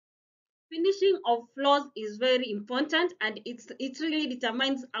finishing of floors is very important, and it really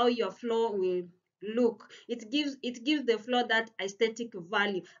determines how your floor will look. It gives the floor that aesthetic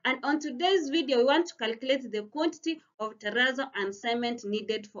value. And on today's video, we want to calculate the quantity of terrazzo and cement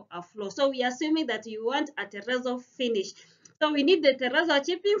needed for a floor. So we are assuming that you want a terrazzo finish. So we need the terrazzo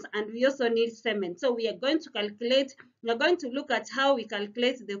chippings and we also need cement. So we are going to look at how we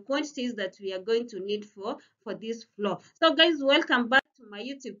calculate the quantities that we are going to need for this floor. So guys, welcome back to my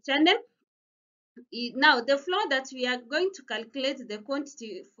YouTube channel. Now the floor that we are going to calculate the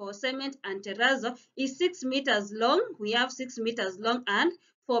quantity for cement and terrazzo is 6 meters long. We have 6 meters long and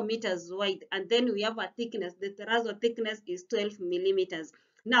 4 meters wide, and then we have a thickness. The terrazzo thickness is 12 millimeters.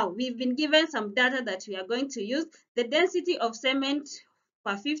 Now we've been given some data that we are going to use. The density of cement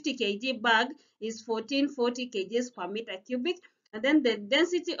per 50 kg bag is 1440 kgs per meter cubic, and then the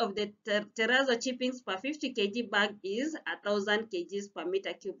density of the terrazzo chippings per 50 kg bag is 1000 kgs per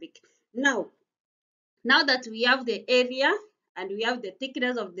meter cubic. Now that we have the area and we have the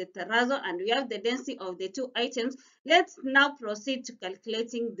thickness of the terrazzo and we have the density of the two items, let's now proceed to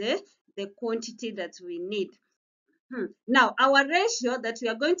calculating the quantity that we need. Now our ratio that we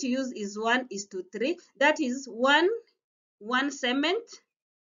are going to use is 1:3. That is 1 cement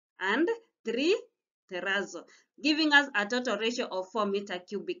and 3 terrazzo, giving us a total ratio of 4 meter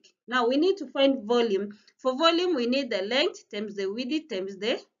cubic. Now we need to find volume. For volume, we need the length times the width times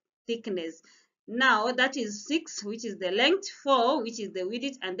the thickness. Now that is 6, which is the length, 4, which is the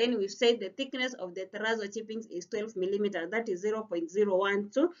width, and then we've said the thickness of the terrazzo chippings is 12 millimeters. That is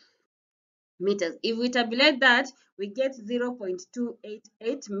 0.012 meters. If we tabulate that, we get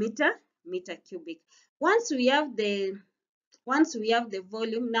 0.288 meter cubic. Once we have the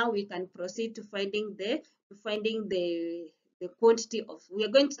volume, now we can proceed to finding the quantity of. We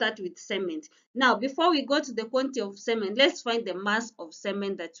are going to start with cement. Now, before we go to the quantity of cement, let's find the mass of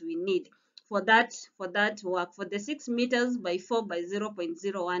cement that we need for that work, for the 6 meters by 4 by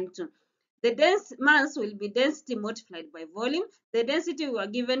 0.012. The mass will be density multiplied by volume. The density we are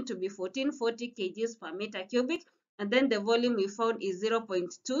given to be 1440 kgs per meter cubic, and then the volume we found is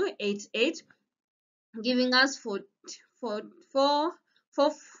 0.288, giving us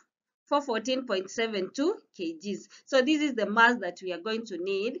 414.72 kgs. So this is the mass that we are going to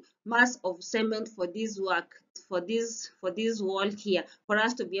need, mass of cement for this work, for this wall here, for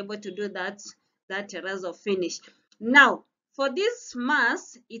us to be able to do that terrazzo finish. Now for this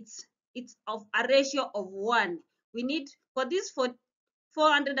mass, it's of a ratio of 1. We need for this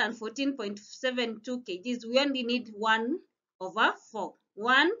 414.72 kgs, we only need 1/4.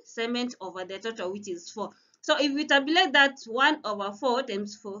 1 cement over the total, which is 4. So if we tabulate that 1/4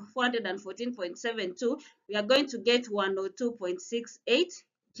 times 414.72, we are going to get 102.68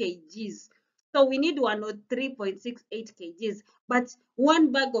 kgs. So we need 103.68 kgs, but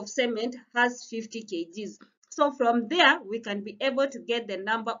one bag of cement has 50 kgs. So from there, we can be able to get the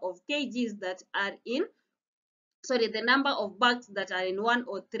number of kgs that are in, the number of bags that are in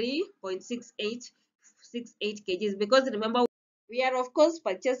 103.68 kgs, because remember, we are of course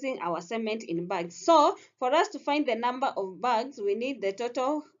purchasing our cement in bags. So for us to find the number of bags, we need the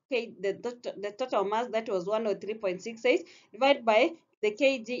total mass, that was 103.68, divided by the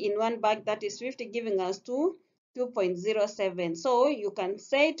kg in one bag, that is 50, giving us 2.07. So you can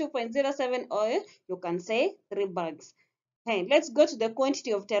say 2.07, or you can say 3 bags. Hey, let's go to the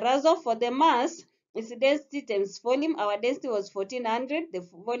quantity of terrazzo. For the mass, it's density times volume. Our density was 1400. The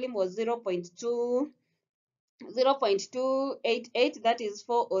volume was 0.288, that is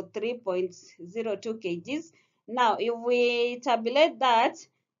 403.02 kgs. Now if we tabulate that,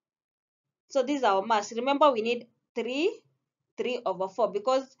 so this is our mass. Remember, we need 3/4,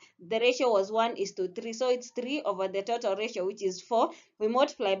 because the ratio was 1:3, so it's 3 over the total ratio, which is 4. We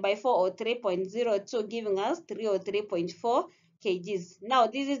multiply by 403.02, giving us 303.4 kgs. Now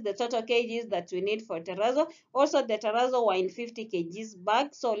this is the total kgs that we need for terrazzo. Also the terrazzo were in 50 kgs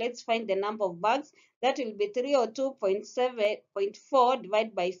bag, so let's find the number of bags. That will be 302.4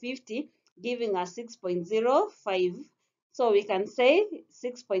 divided by 50, giving us 6.05. So we can say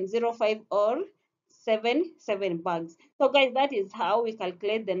 6.05 or 7 bags. So guys, that is how we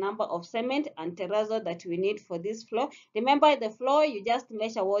calculate the number of cement and terrazzo that we need for this floor. Remember, the floor, you just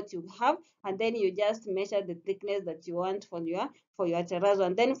measure what you have, and then you just measure the thickness that you want for your terrazzo,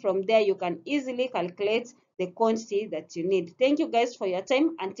 and then from there you can easily calculate the quantity that you need. Thank you guys for your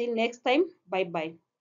time. Until next time, bye bye.